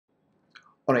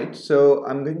Alright, so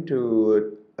I'm going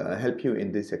to help you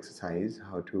in this exercise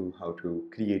how to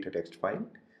create a text file.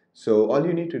 So all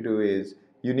you need to do is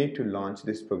you need to launch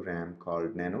this program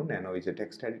called Nano. Nano is a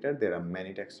text editor. There are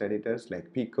many text editors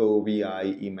like Pico,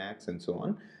 VI, Emacs, and so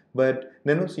on. But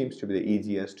Nano seems to be the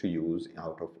easiest to use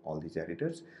out of all these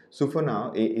editors. So for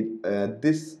now,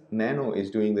 this Nano is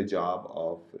doing the job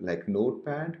of like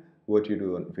Notepad, what you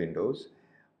do on Windows,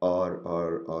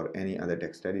 or any other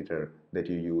text editor that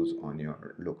you use on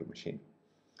your local machine.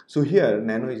 So here,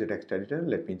 Nano is a text editor.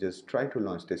 Let me just try to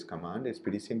launch this command. It's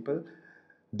pretty simple.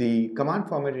 The command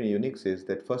format in Unix is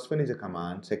that first one is a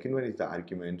command, second one is the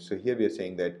argument. So here we are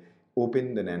saying that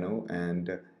open the Nano,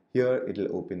 and here it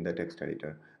will open the text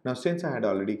editor. Now since I had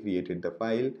already created the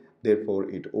file, therefore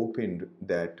it opened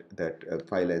that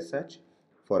file as such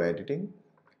for editing.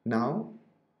 Now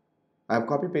I've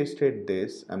copy pasted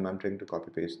this. I'm trying to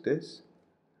copy paste this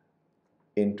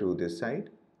into this side,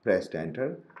 pressed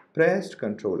enter, pressed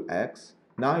Ctrl X.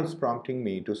 Now it's prompting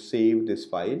me to save this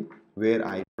file where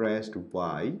I pressed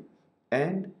Y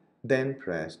and then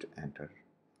pressed enter.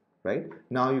 Right?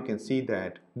 Now you can see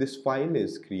that this file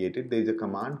is created. There is a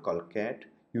command called cat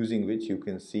using which you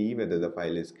can see whether the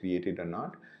file is created or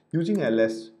not. Using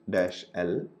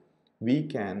ls-l, we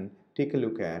can take a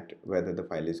look at whether the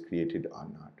file is created or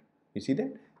not. You see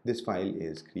that this file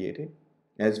is created,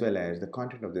 as well as the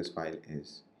content of this file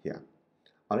is here.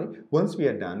 Alright, once we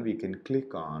are done, we can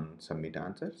click on submit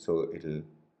answer. So it'll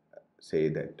say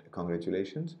that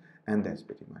congratulations, and that's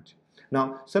pretty much.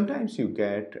 Now sometimes you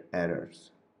get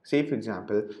errors. Say for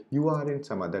example, you are in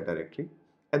some other directory.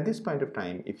 At this point of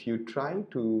time, if you try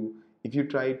to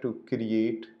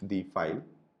create the file,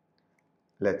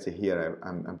 let's say here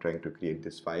I'm trying to create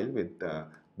this file with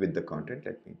the content.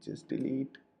 Let me just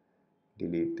delete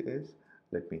this.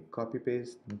 Let me copy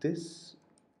paste this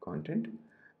content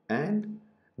and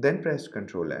then press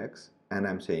Ctrl X, and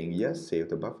I'm saying yes, save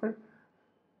the buffer.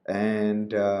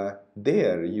 And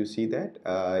there you see that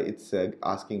it's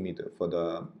asking me for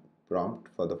the prompt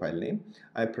for the file name.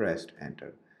 I pressed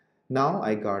enter. Now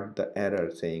I got the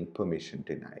error saying permission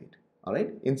denied.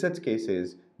 Alright, in such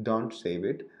cases don't save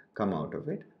it, come out of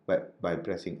it by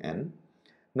pressing N.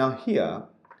 Now here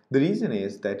the reason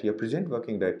is that your present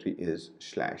working directory is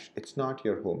 /. It's not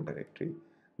your home directory.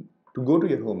 To go to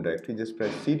your home directory, just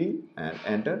press CD and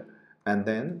enter, and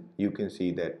then you can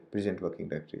see that present working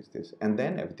directory is this, and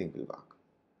then everything will work.